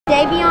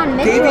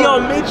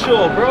Davion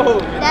Mitchell, bro.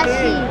 That's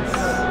Kings.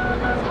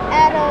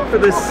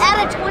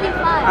 Out of 25.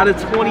 Out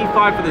of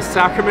 25 for the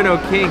Sacramento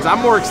Kings. I'm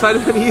more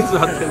excited than he is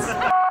about this.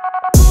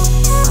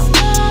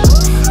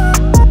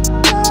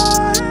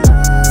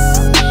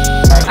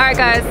 Alright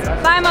guys,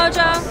 bye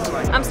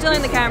Mojo. I'm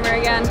stealing the camera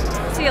again.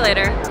 See you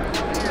later.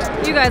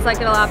 You guys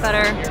like it a lot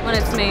better when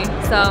it's me.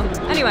 So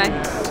anyway,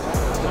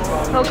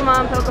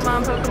 Pokemon,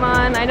 Pokemon,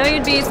 Pokemon. I know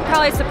you'd be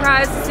probably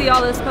surprised to see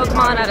all this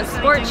Pokemon at a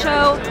sports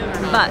show,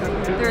 but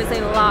there's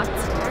a lot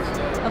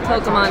of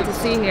Pokemon to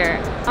see here.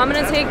 I'm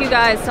gonna take you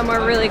guys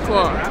somewhere really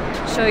cool.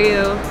 Show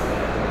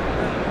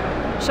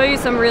you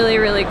some really,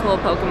 really cool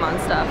Pokemon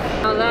stuff.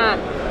 Now that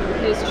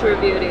is true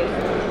beauty.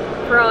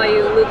 For all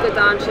you Luka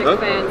Doncic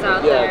fans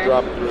out there.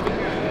 Drop.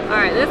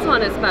 Alright, this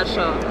one is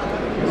special.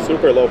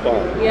 Super low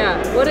pop.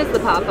 Yeah, what is the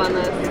pop on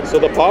this? So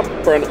the pop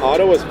for an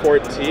auto is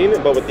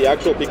 14, but with the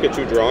actual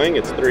Pikachu drawing,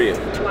 it's 3.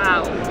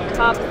 Wow,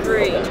 top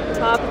 3.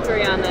 Top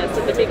 3 on this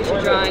with the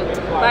Pikachu drawing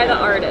by the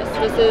artist.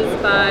 This is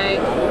by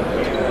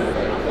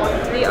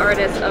the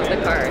artist of the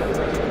card.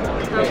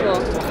 How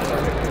cool.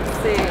 Let's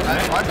see.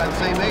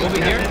 Over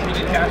here, you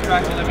can cash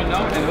back and let me know,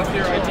 and what's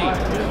your ID?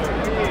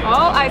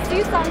 Oh, I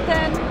see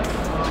something.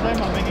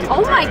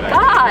 Oh my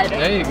god!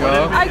 There you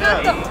go. I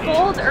got the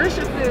gold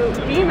Urshifu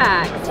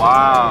VMAX.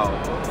 Wow.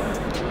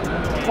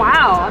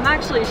 Wow, I'm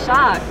actually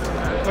shocked.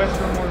 Let's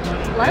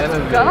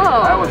go.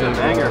 That was a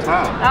banger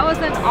pack. That was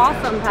an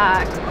awesome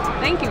pack.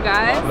 Thank you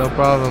guys. No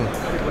problem.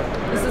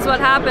 This is what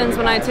happens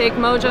when I take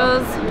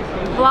Mojo's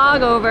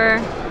vlog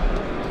over.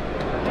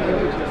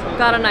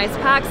 Got a nice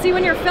pack. See,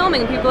 when you're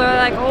filming, people are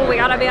like, oh, we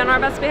gotta be on our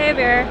best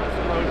behavior.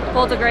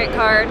 Pulled a great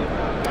card.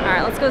 All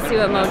right, let's go see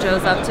what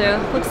Mojo's up to.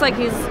 Looks like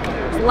he's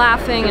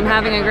laughing and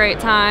having a great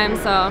time.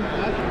 So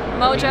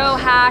Mojo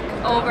hack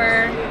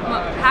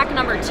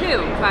number 2,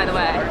 by the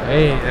way.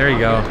 Hey, there you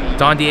go.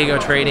 Don Diego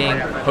Trading.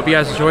 Hope you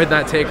guys enjoyed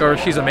that takeover.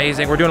 She's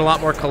amazing. We're doing a lot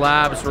more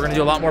collabs. We're gonna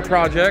do a lot more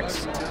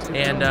projects.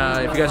 And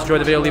if you guys enjoyed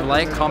the video, leave a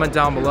like, comment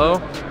down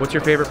below. What's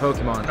your favorite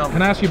Pokemon?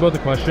 Can I ask you both a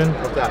question?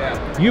 What's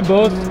that? You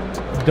both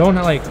don't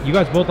like, you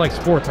guys both like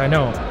sports, I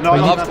know. No, I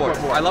love sports.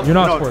 I love You're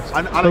not no, sports.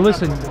 I So like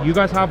listen, you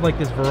guys have like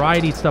this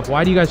variety stuff.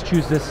 Why do you guys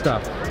choose this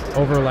stuff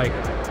over like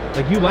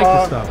you like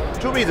this stuff?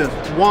 2 reasons.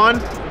 One,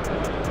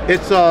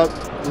 it's a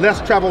less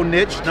travel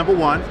niche, number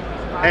 1.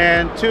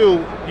 And 2,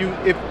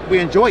 if we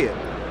enjoy it.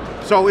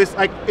 So it's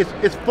like,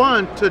 it's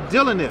fun to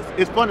deal in this.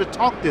 It's fun to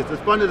talk this.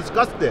 It's fun to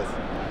discuss this.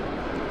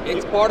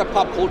 It's part of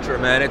pop culture,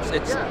 man. It's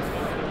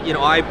you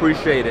know, I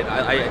appreciate it.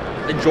 I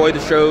enjoy the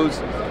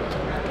shows.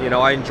 You know,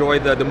 I enjoy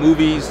the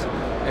movies,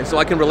 and so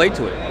I can relate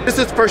to it. This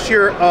is first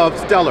year of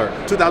Stellar,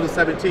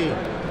 2017.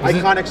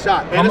 Iconic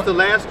shot. And it's the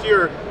last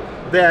year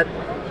that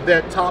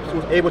Topps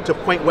was able to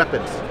point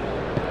weapons.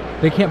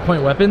 They can't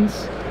point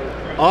weapons?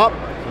 Up,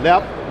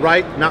 left,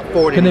 right, not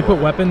forward Can anymore. they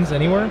put weapons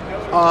anywhere?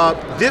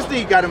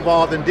 Disney got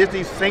involved, and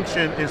Disney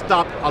sanctioned and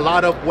stopped a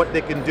lot of what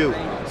they can do.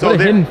 So What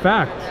a hidden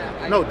fact.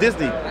 No,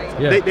 Disney.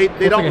 Yeah. They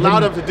don't like allow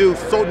them to do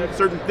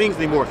certain things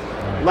anymore.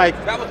 Like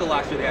That was the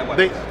last year they had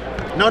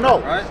weapons.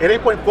 no, Right. it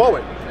ain't pointing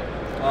forward.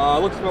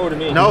 Looks forward to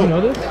me. No. Did you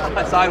know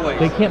this? Sideways.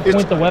 They can't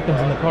point the weapons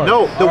in the car.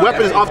 No, the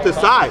weapon is off to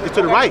the side. It's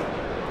to the right.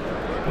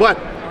 But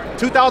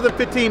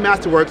 2015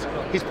 Masterworks,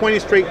 he's pointing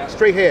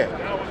straight ahead.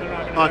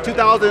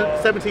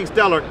 2017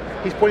 Stellar,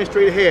 he's pointing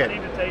straight ahead.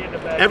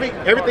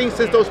 Everything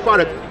since those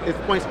products is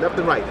points left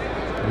and right.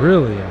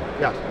 Really?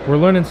 Yeah. We're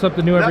learning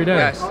something new every day.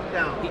 Yes. Up,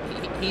 down.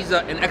 He's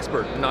an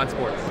expert in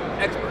non-sports.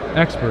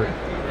 Expert.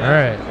 All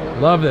right.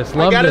 Love this.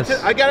 Love this.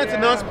 I got into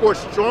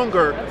non-sports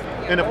stronger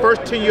in the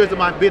first 10 years of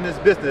my business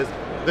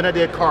than I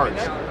did cards.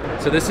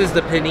 So this is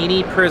the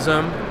Panini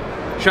Prism.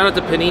 Shout out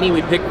to Panini.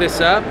 We picked this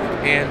up,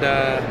 and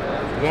I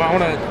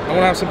want to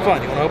have some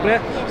fun. You want to open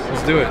it?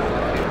 Let's do it.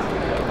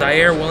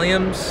 Dyer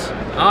Williams.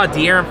 Ah,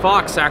 De'Aaron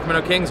Fox,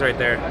 Sacramento Kings right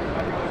there.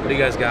 What do you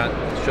guys got?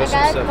 Show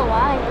some stuff.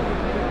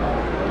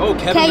 Oh,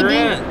 Kevin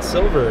Durant,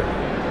 silver.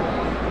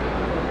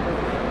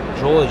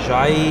 Joel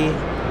Ajayi,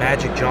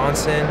 Magic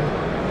Johnson,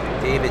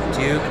 David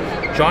Duke,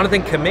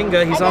 Jonathan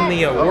Kuminga. He's on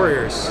the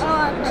Warriors.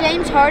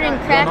 James Harden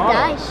cracked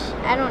ice.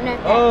 I don't know if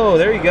that, Oh,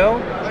 there you go.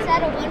 is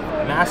that a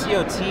 140?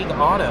 Masio Teague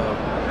auto.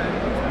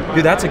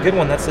 Dude, that's a good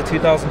one. That's the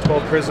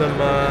 2012 Prism.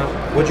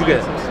 What'd you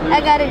get? I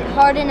got it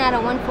Harden at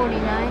a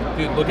 149.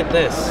 Dude, look at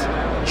this.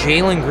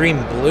 Jalen Green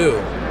blue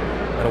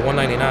at a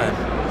 199.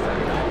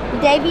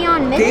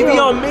 Davion Mitchell.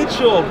 Davion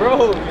Mitchell,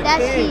 bro.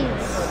 That's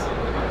Heats.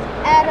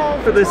 Out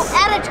of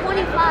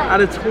 25.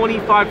 Out of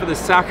 25 for the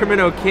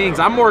Sacramento Kings.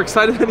 I'm more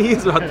excited than he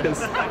is about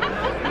this.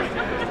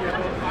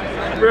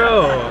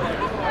 Bro.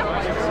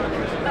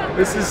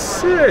 This is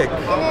sick.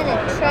 And then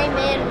a Trey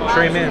Man.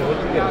 Trey Man,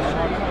 what'd you get?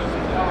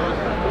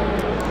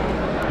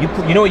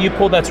 You know what you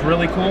pulled that's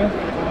really cool?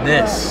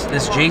 This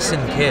Jason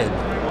Kidd.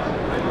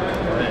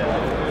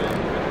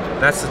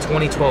 That's the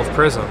 2012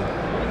 Prism.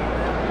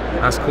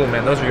 That's cool,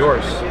 man. Those are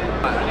yours.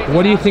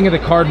 What do you think of the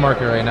card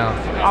market right now?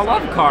 I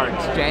love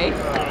cards, Jay.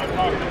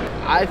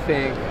 I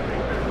think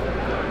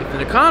if the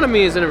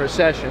economy is in a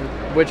recession,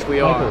 which we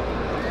are,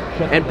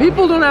 and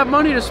people don't have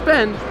money to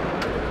spend,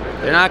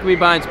 They're not gonna be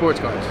buying sports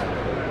cars.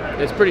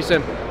 It's pretty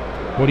simple.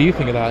 What do you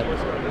think of that?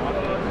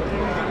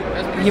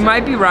 He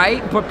might be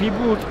right, but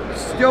people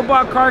still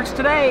bought cars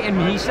today, and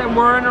he said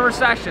we're in a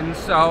recession,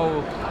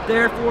 so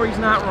therefore he's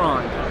not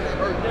wrong.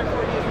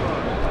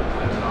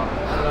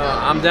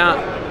 I'm down.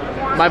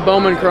 My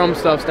Bowman Chrome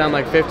stuff's down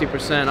like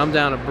 50%. I'm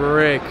down a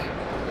brick.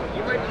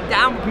 You might be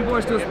down, but people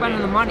are still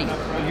spending the money.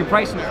 You're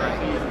pricing it right.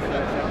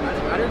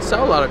 I didn't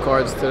sell a lot of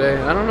cards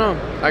today. I don't know.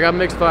 I got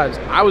mixed vibes.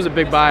 I was a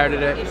big buyer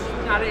today. It's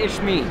not an ish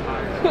me.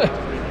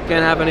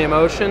 Can't have any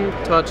emotion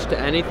touched to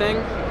anything,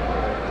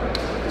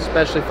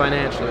 especially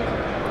financially.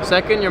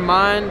 Second, your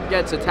mind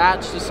gets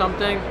attached to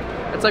something.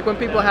 It's like when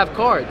people have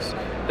cards.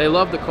 They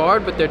love the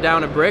card, but they're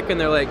down a brick, and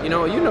they're like, you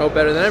know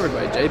better than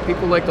everybody, Jay.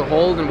 People like to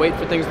hold and wait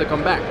for things to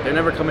come back. They're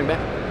never coming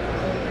back.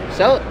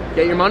 Sell it.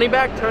 Get your money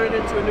back. Turn it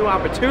into a new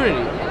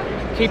opportunity.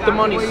 Keep the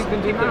money. Keep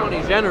the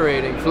money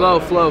generating. Flow,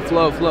 flow,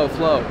 flow, flow,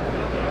 flow.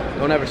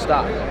 Don't ever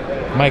stop.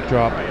 Mic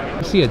drop.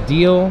 You see a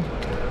deal.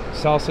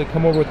 Salsa,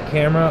 come over with the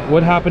camera.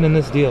 What happened in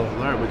this deal?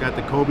 We got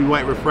the Kobe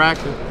White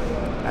refractor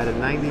at a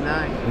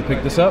 99. You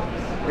picked this up?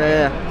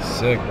 Yeah.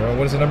 Sick, bro.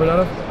 What is the number out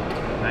of?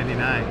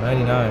 99.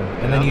 99.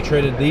 And then you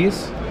traded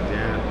these?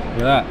 Yeah.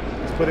 Look at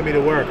that. It's putting me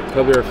to work.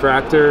 Kobe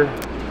refractor,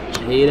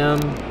 Tatum,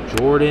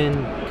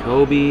 Jordan,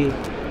 Kobe,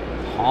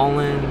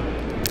 Holland,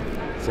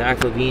 Zach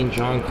LaVine,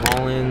 John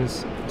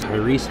Collins,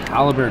 Tyrese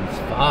Halliburton,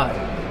 5.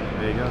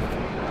 There you go.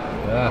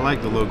 Yeah. I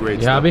like the low grade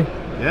you stuff. Happy?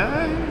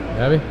 Yeah. You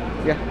happy?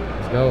 Yeah.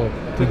 Let's go.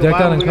 You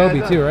decked out on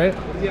Kobe too, right?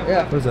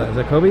 Yeah. What is that? Is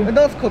that Kobe?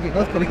 That's Kobe.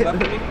 That's Kobe.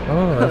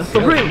 Oh, that's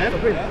Supreme.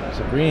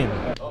 Supreme.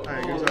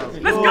 Alright, good job.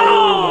 Let's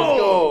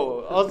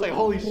go! I was like,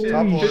 holy shit.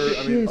 Holy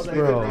shit,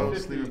 bro.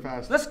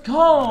 Let's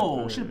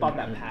go! Should have bought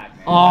that pack.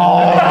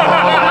 Oh,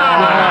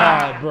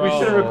 God, bro. We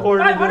should have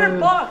recorded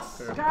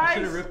 $500, guys.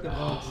 Should have ripped the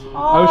box.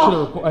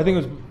 I think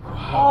it was.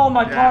 Oh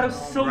my God,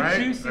 it's so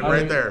juicy.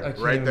 Right there,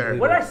 right there.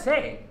 What did I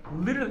say?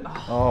 Literally.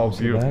 Oh,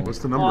 beautiful. What's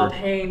the number? Oh,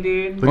 pain,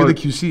 dude. Look at the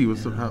QC.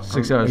 What's the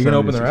 6 hours. You gonna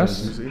open the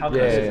rest? Yeah. How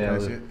Can I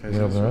see it? You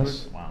gonna open the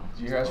rest? Wow.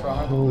 Did you hear us,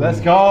 Rob?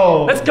 Let's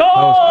go! Let's go! That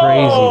was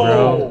crazy,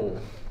 bro.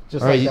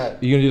 Just all right, like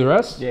that. you gonna do the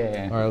rest?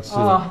 Yeah. All right, let's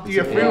do You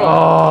get free roll.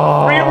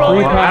 Oh, Free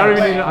roll. I don't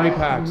even need 3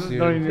 packs, dude.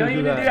 Don't even need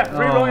to do that.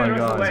 Free roll the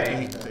rest of the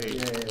way.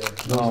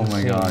 Oh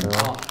my God.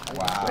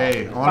 Wow.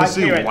 Hey,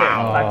 honestly, right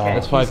wow. There,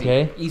 that's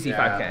 5K? Easy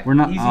 5K. We're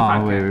not. Easy Oh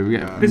 5K. wait, we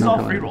got. This is no all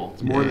color. free roll.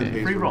 It's more than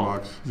pays free for roll. the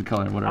box. The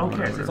color, whatever. Who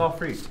cares? It's all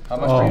free. How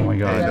much Oh my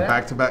God. Hey, the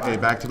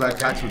back-to-back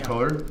packs with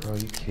color. Bro, are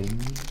you kidding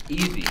me?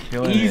 Easy.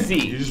 You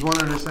Easy. just want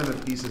to understand the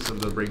thesis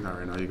of the breakdown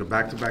right now. You go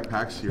back-to-back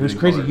packs. It was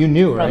crazy. You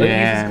knew, right?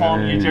 Yeah,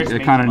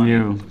 it kind of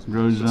knew.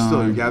 Rose zone.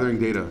 Still, you're gathering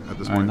data at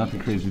this point. Nothing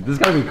crazy. This has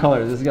got to be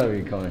color. This has got to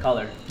be color.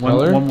 Color.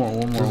 One more.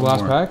 This is the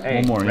last pack? Hey,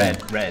 One more. red,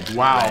 Yeah. red.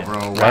 Wow,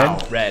 bro. Wow.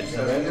 Red.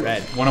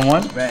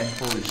 1-on-1. Red.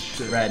 Holy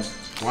shit. Red.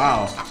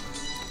 Wow.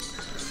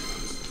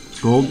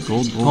 Gold.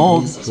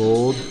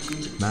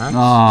 Max?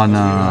 Oh no.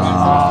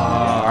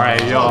 All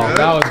right, yo.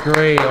 That was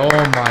great. Oh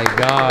my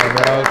God,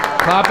 bro.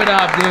 Clap it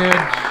up, dude.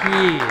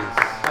 Jeez.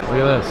 Look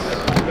at this.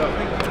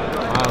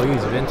 Wow,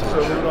 he's vintage.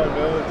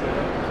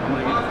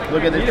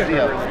 Look at this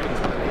deal.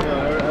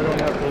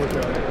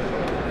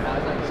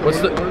 What's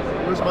the?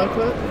 Where's my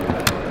cut?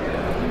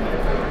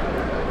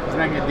 Isn't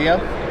that a good deal?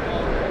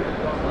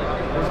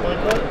 Where's my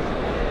cut?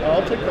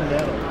 I'll take the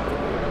mantle.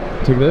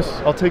 Take this?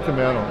 I'll take the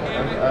mantle.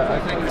 I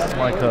think this is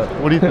my cut.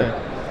 What do you think?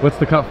 What's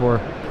the cut for?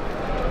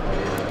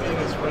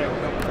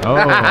 Oh,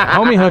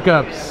 homie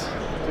hookups.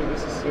 Dude,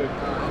 this is sick.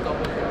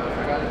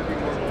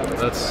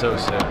 That's so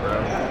sick,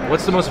 bro.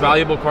 What's the most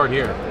valuable card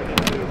here?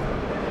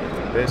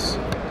 This.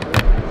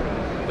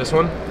 This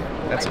one?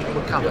 That's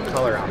look how the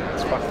color on it.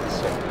 It's fucking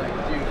sick.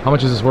 How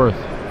much is this worth?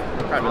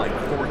 Probably like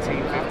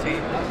 14,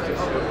 15.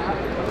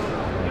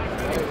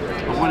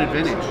 I wanted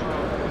vintage.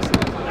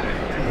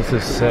 This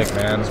is sick,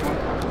 man.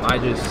 I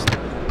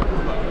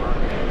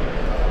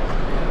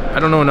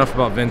don't know enough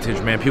about vintage,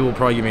 man. People will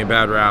probably give me a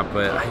bad rap,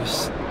 but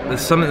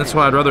it's something that's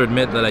why I'd rather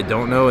admit that I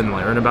don't know and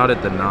learn about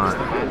it than not.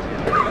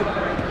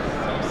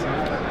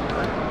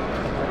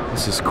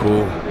 This is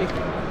cool.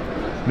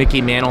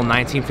 Mickey Mantle,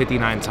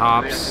 1959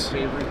 tops.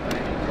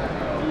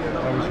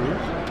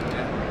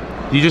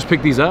 Do you just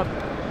pick these up,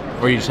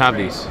 or you just have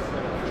these?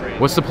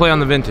 What's the play on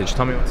the vintage?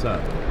 Tell me what's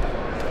up.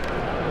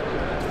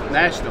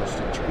 Nationals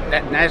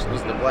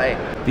the play.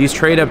 These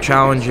trade-up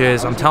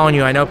challenges, I'm telling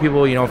you, I know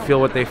people, feel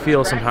what they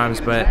feel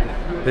sometimes, but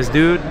this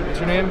dude, what's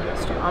your name?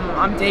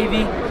 I'm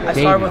Davey. I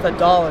started with $1.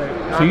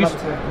 So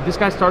this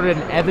guy started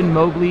an Evan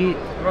Mobley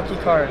rookie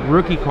card.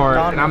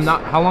 And I'm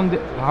not. How long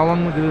did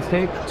this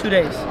take? 2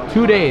 days.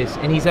 2 days,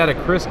 and he's had a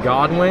Chris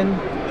Godwin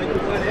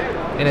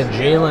and a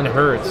Jalen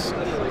Hurts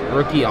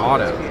rookie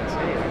auto.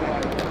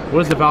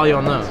 What is the value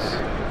on those?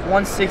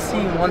 160,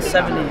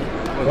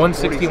 170.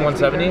 160,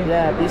 170?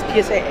 Yeah, these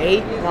PSA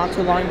 8 not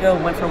too long ago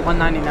went for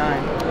 199.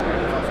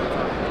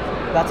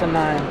 That's a 9.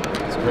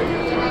 That's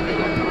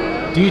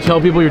great. Do you tell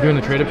people you're doing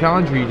the trade-up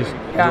challenge, or you just?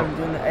 Yeah, I'm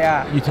doing that.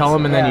 Yeah. You tell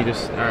them, and then you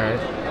just. All right.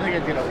 I think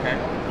I did okay.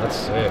 That's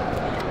sick.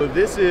 So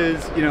this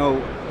is,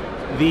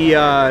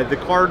 The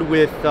card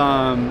with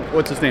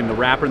what's his name? The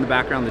rapper in the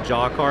background, the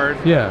Jaw card.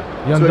 Yeah,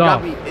 Young so it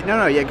Dolph. got me,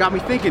 it got me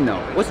thinking though.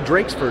 What's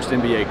Drake's first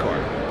NBA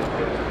card?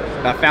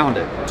 I found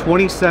it,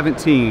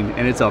 2017,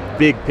 and it's a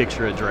big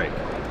picture of Drake.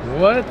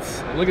 What?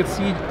 Look at it's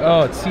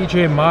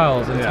CJ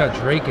Miles, and it's got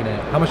Drake in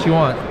it. How much you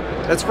want?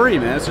 That's free,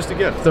 man. It's just a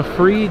gift. It's a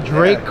free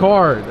Drake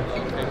card.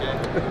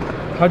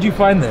 How'd you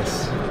find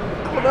this?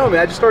 I don't know, man.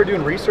 I just started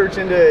doing research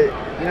into,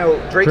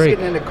 Drake's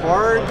getting into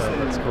cards.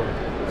 That's cool.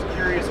 I was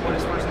curious what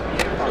his first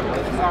NBA card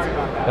was. Sorry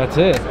about that. That's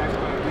it.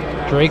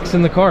 Drake's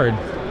in the card.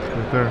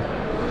 Right there.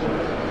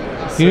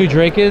 You know who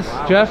Drake is,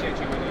 Jeff?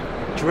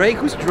 Drake?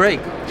 Who's Drake?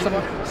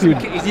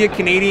 Is he a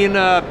Canadian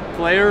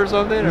player or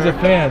something? He's a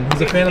fan.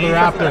 He's a fan of the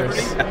Raptors.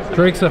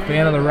 Drake's a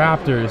fan of the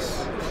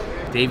Raptors.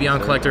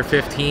 Davion Collector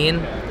 15.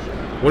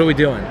 What are we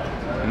doing?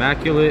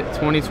 Immaculate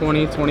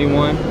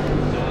 2020-21.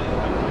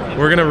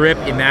 We're gonna rip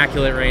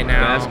Immaculate right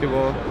now.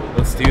 Basketball.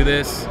 Let's do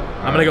this.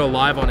 I'm gonna go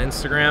live on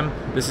Instagram.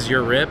 This is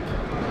your rip.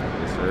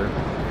 Yes, sir.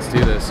 Let's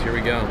do this. Here we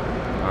go.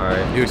 All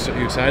right. You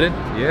excited?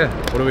 Yeah.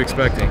 What are we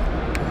expecting?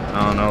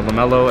 I don't know.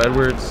 LaMelo,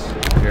 Edwards,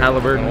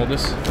 Halliburton. Hold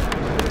this.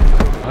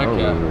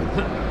 Okay.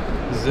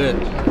 This is it.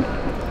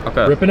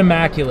 Okay. Ripping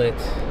Immaculate.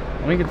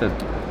 Let me get the.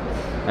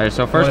 All right.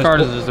 So first card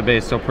is just a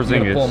base. So Porzingis. You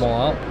gonna pull them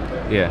all out?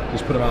 Yeah.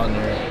 Just put them out in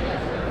there.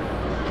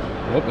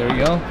 Oh, there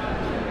you go.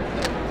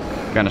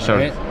 Kind of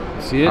showed it.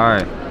 See it? All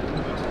right.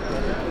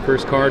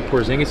 First card,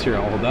 Porzingis. Here,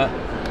 I'll hold that.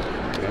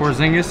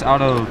 Porzingis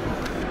out of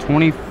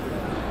 20,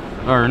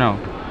 or no,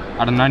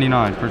 out of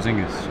 99.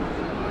 Porzingis.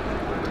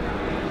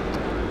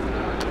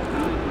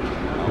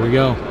 Here we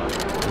go.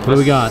 What do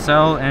we got?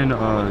 Vassell and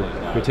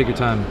Here, take your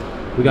time.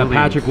 We got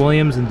Patrick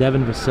Williams and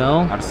Devin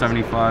Vassell. Out of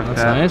 75.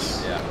 That's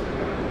nice.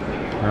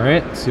 All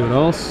right, let's see what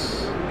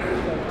else.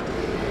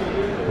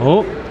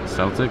 Oh,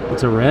 Celtic.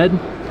 It's a red.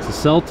 It's a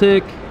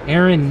Celtic.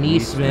 Aaron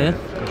Neesmith,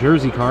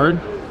 jersey card.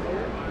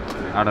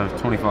 Out of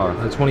 25.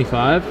 Out of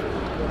 25.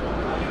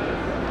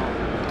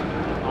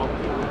 All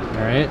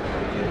right,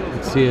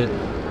 let's see it.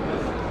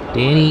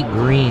 Danny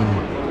Green.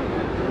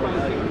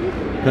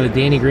 Got a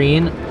Danny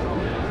Green.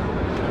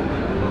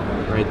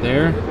 Right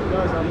there.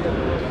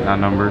 Not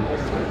numbered.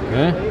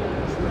 Okay.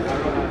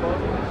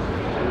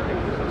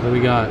 What do we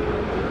got?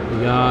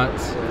 We got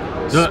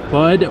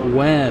Spud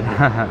Webb.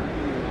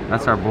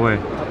 That's our boy.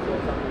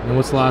 And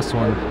what's the last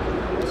one?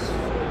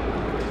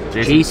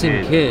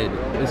 Jason Kidd.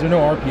 Is there no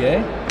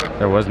RPA?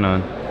 There was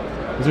none.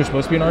 Is there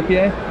supposed to be an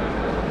RPA?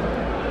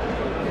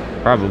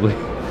 Probably.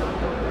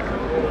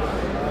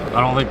 I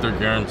don't think they're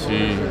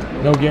guaranteed.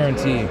 No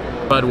guarantee.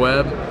 Bud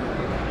Webb.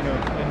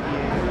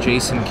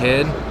 Jason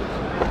Kidd.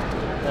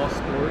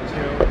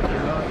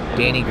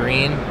 Danny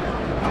Green.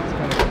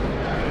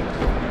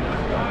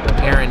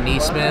 Aaron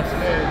Neesmith.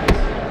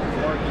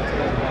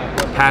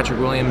 Patrick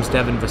Williams,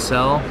 Devin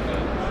Vassell.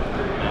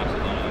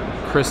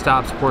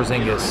 Kristaps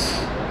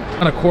Porzingis.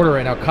 On a quarter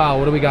right now. Kyle,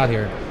 what do we got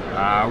here?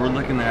 We're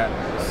looking at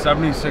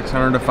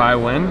 7,600 if I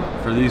win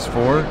for these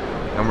four,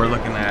 and we're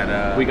looking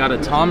at. We got a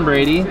Tom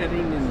Brady.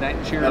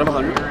 Out of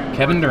 100.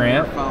 Kevin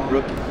Durant.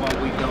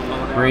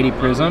 Brady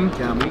Prism.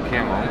 And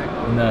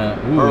the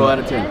Earl out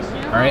of 10.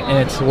 All right, and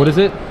it's what is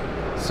it?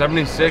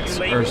 76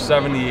 or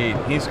 78.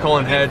 He's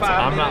calling heads.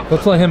 I'm not.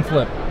 Let's let him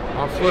flip.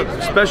 I'll flip.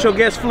 Special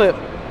guest flip.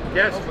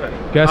 Guest flip.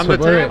 Guess On what?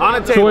 the Wait, table. wait. On the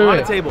table. So wait, On wait.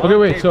 the table. Okay, On the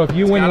wait. table. So if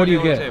you win, what do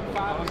you get?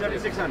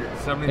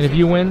 7,600. And if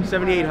you win,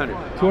 7,800.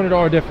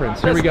 $200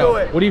 difference. Here we Let's go. do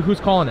it. What do you? Who's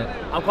calling it?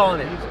 I'm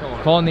calling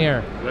it. Call in the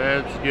air.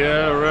 Let's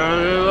get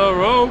ready to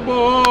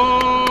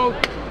rumble.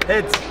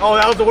 Heads. Oh,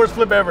 that was the worst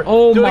flip ever.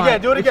 Oh do it my!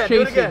 again. Do it It's again.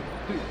 Do it chasing. again.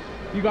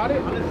 You got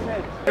it?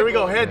 Here we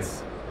go.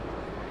 Heads.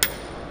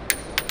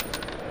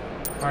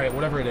 All right,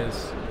 whatever it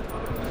is.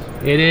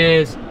 It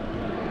is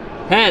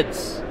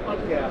heads.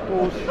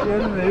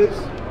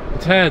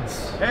 It's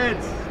heads.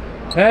 Heads.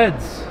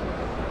 Heads.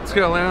 It's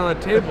gonna land on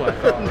the table, I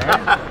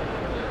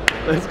thought,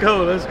 right? Let's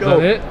go. Let's Is go.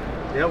 that it?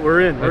 Yeah,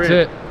 we're in. That's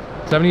it.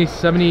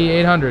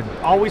 7,800.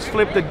 Always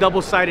flip the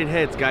double-sided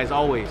heads, guys.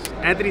 Always.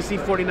 Anthony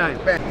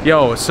C49.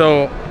 Yo,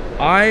 so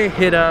I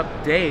hit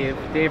up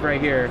Dave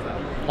right here,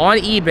 on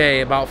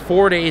eBay about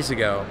 4 days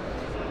ago.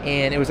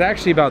 And it was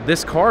actually about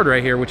this card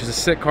right here, which is a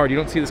sick card. You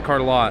don't see this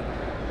card a lot.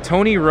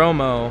 Tony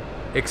Romo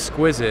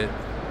Exquisite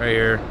right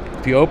here.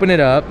 If you open it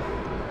up,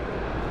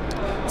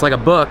 it's like a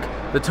book.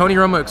 The Tony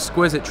Romo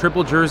Exquisite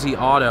Triple Jersey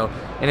Auto.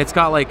 And it's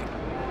got like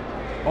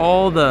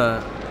all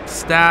the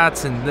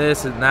stats and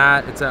this and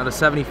that. It's out of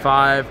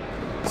 75.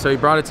 So he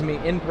brought it to me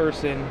in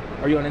person.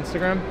 Are you on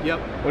Instagram? Yep.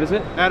 What is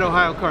it? At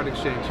Ohio Card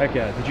Exchange. Heck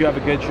yeah. Did you have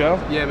a good show?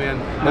 Yeah, man.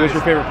 What was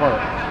your favorite part?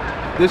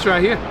 This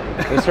right here.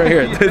 This right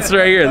here. This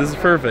right here. This is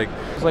perfect.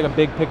 It's like a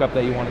big pickup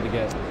that you wanted to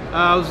get.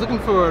 I was looking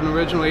for an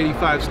original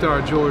 85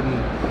 star Jordan.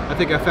 I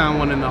think I found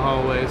one in the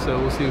hallway, so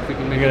we'll see if we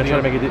can make it. You're gonna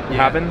try to make it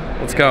happen?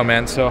 Let's go,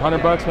 man. So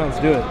 $100 bucks, man. Let's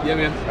do it. Yeah,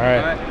 man. All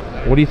right.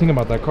 What do you think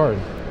about that card?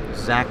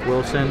 Zach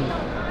Wilson,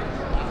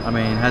 I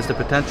mean, has the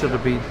potential to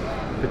be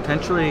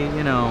potentially,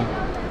 you know,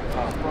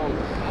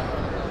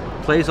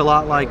 plays a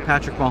lot like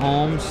Patrick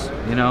Mahomes,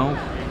 you know.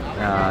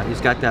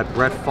 He's got that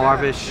Brett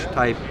Favre-ish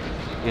type,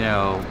 you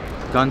know,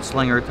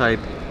 gunslinger type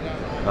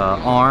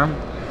arm,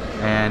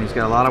 and he's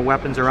got a lot of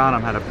weapons around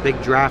him. Had a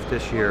big draft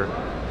this year,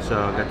 so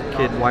got the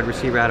kid wide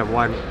receiver out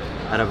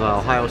of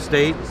Ohio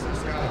State.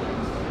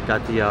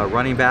 Got the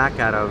running back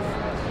out of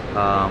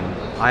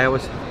Iowa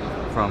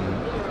from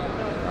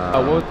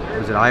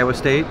was it Iowa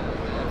State,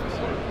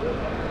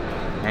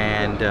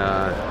 and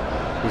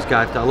he's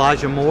got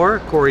Elijah Moore,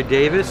 Corey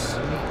Davis,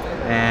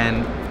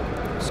 and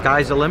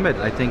sky's the limit.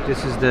 I think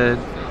this is the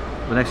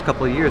next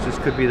couple of years. This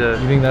could be the.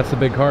 You think that's the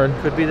big card?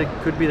 Could be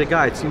the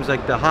guy. It seems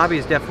like the hobby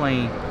is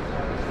definitely,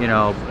 you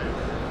know,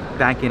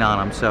 banking on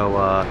him.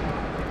 So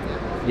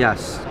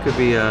yes, could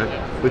be.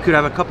 We could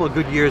have a couple of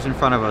good years in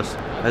front of us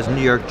as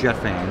New York Jet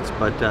fans.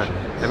 But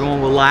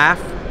everyone will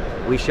laugh.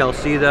 We shall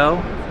see, though.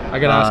 I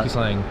gotta ask you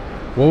something.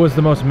 What was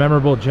the most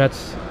memorable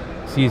Jets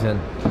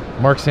season?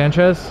 Mark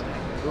Sanchez?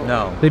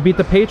 No. They beat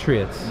the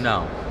Patriots?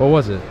 No. What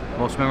was it?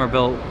 Most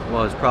memorable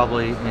was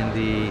probably in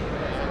the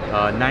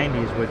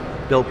 90s with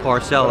Bill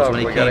Parcells when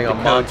he came getting to a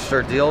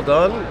monster deal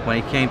done.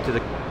 When he came to the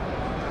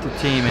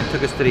team and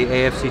took us to the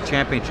AFC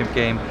Championship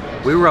game.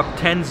 We were up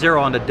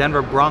 10-0 on the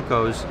Denver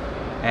Broncos,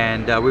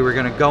 and we were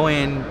going to go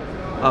in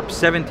up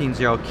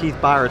 17-0. Keith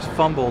Byers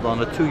fumbled on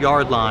the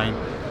 2-yard line.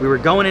 We were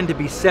going in to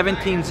be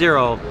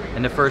 17-0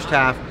 in the first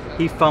half.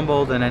 He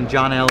fumbled, and then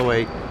John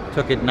Elway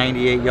took it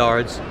 98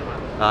 yards,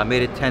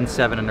 made it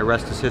 10-7, and the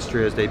rest is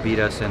history as they beat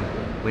us, and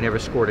we never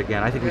scored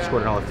again. I think we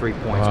scored another 3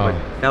 points, Wow.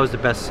 but that was the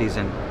best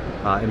season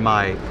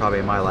probably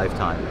in my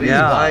lifetime. Eddie's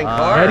buying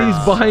cards.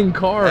 Eddie's buying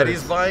cards.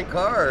 Eddie's buying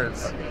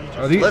cards.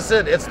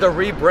 Listen, it's the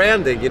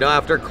rebranding. You know,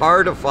 after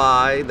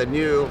Cardify, the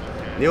new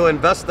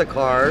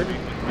InvestaCard.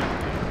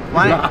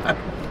 Why?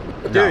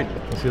 Dude,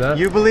 you see that?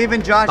 You believe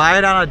in Josh? Buy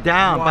it on a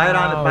down. Wow, buy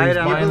it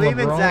on. You believe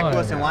in LeBron. Zach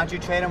Wilson? Why don't you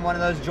trade him one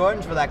of those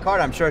Jordans for that card?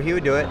 I'm sure he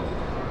would do it.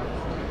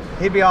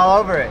 He'd be all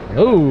over it.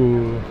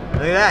 Ooh.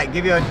 Look at that.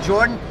 Give you a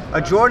Jordan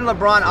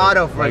LeBron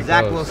auto for Like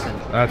Zach those. Wilson.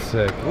 That's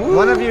sick.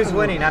 One of you is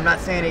winning. I'm not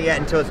saying it yet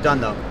until it's done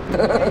though.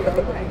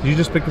 Did you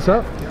just pick this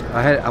up?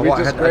 I did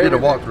a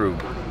walkthrough.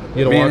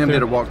 You Me and him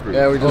did a walkthrough.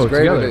 Yeah, we just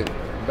graded together. it.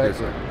 Yes,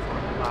 sir.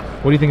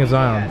 What do you think of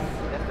Zion?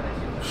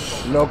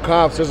 No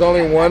comps. There's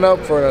only one up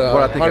for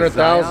What I think of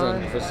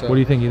 100,000 for sale. What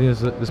do you think? You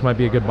think this might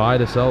be a good buy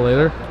to sell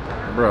later?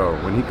 Bro,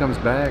 when he comes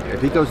back,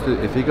 if he goes to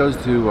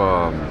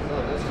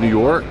New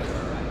York,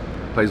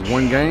 plays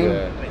one game,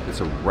 it's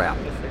a wrap.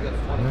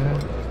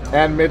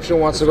 And Mitchell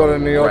wants to go to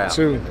New York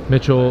too.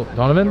 Mitchell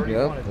Donovan?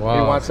 Yeah. Wow.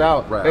 He wants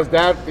out. Right. His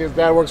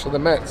dad works for the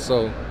Mets,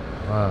 so.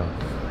 Wow.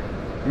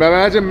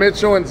 Imagine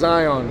Mitchell and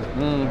Zion.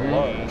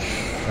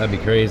 That'd be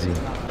crazy.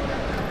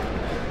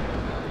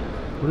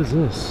 What is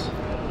this?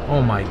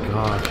 Oh my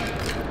gosh.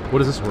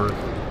 What is this worth?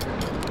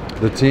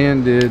 The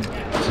 10 did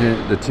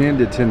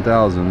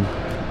 10,000.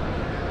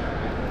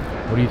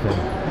 What do you think?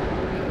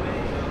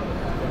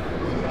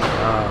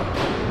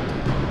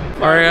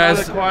 All right,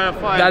 guys.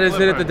 That is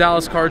it at the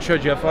Dallas Card Show.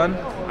 Did you have fun?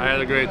 I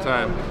had a great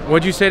time.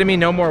 What'd you say to me?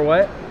 No more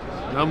what?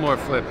 No more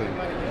flipping.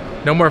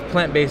 No more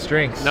plant-based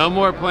drinks. No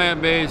more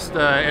plant-based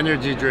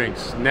energy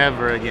drinks.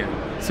 Never again.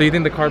 So you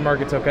think the card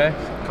market's okay?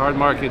 Card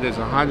market is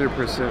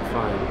 100%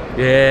 fine.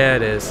 Yeah,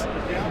 it is.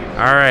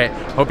 All right.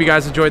 Hope you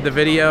guys enjoyed the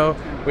video.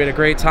 We had a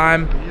great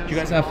time. Did you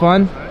guys have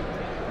fun?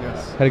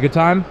 Yes. Had a good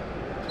time?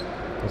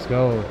 Let's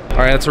go. All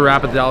right, that's a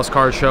wrap at the Dallas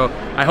Card Show.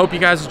 I hope you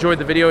guys enjoyed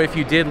the video. If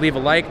you did, leave a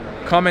like,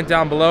 comment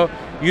down below.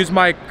 Use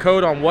my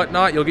code on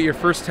Whatnot. You'll get your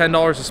first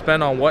 $10 to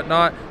spend on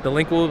Whatnot. The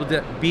link will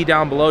be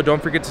down below.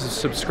 Don't forget to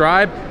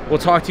subscribe. We'll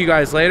talk to you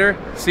guys later.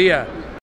 See ya.